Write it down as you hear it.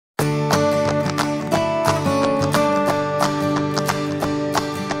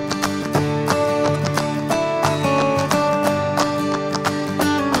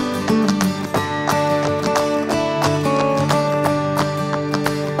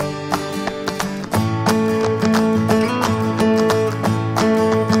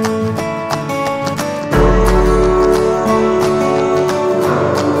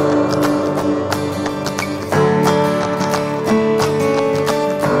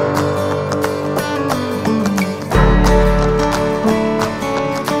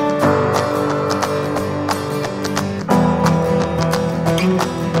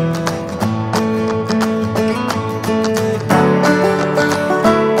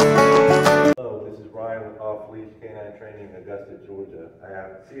Leash K9 Training, Augusta, Georgia. I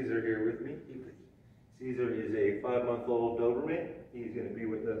have Caesar here with me. Caesar is a 5-month-old Doberman. He's going to be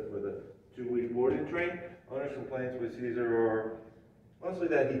with us for the 2-week board and train. Owner's complaints with Caesar are mostly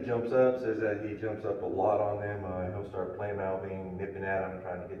that he jumps up, says that he jumps up a lot on them. He'll start play mouthing, nipping at them,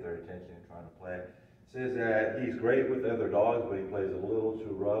 trying to get their attention, trying to play. Says that he's great with other dogs, but he plays a little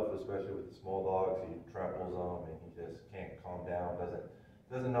too rough, especially with the small dogs. He tramples them and he just can't calm down,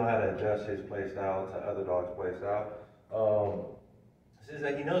 doesn't know how to adjust his play style to other dogs' play style. Says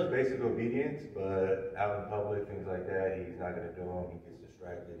that he knows basic obedience, but out in public, things like that, he's not going to do them. He gets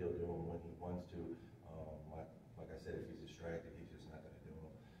distracted. He'll do them when he wants to. Like I said, if he's distracted, he's just not going to do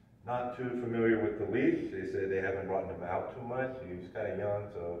them. Not too familiar with the leash. They said they haven't brought him out too much. He's kind of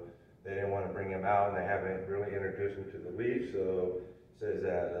young, so they didn't want to bring him out, and they haven't really introduced him to the leash. So says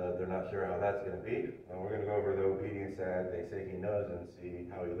that they're not sure how that's going to be. We're going to go over the obedience that they say he knows and see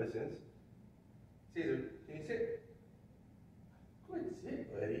how he listens. Caesar, can you sit? Good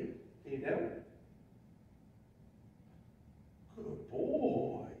sit, buddy. Can you down? Good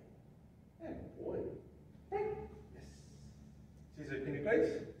boy. Good boy. Yes. Caesar, can you place?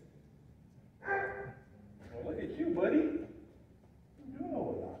 Oh, look at you, buddy. You're doing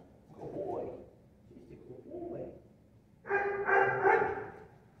all that. Good boy. He's a good boy.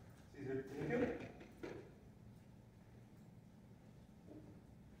 Caesar, can you do it?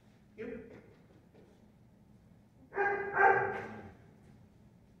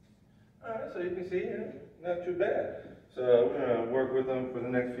 Alright, so you can see, not too bad. So we're going to work with him for the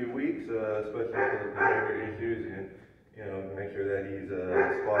next few weeks, especially for the behavior issues, and make sure that he's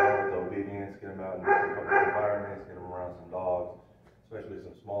spot on with the obedience, get him out in public environments, get him around some dogs, especially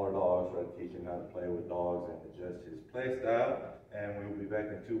some smaller dogs, try to teach him how to play with dogs and adjust his play style. And we will be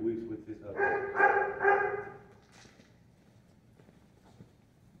back in 2 weeks with this update.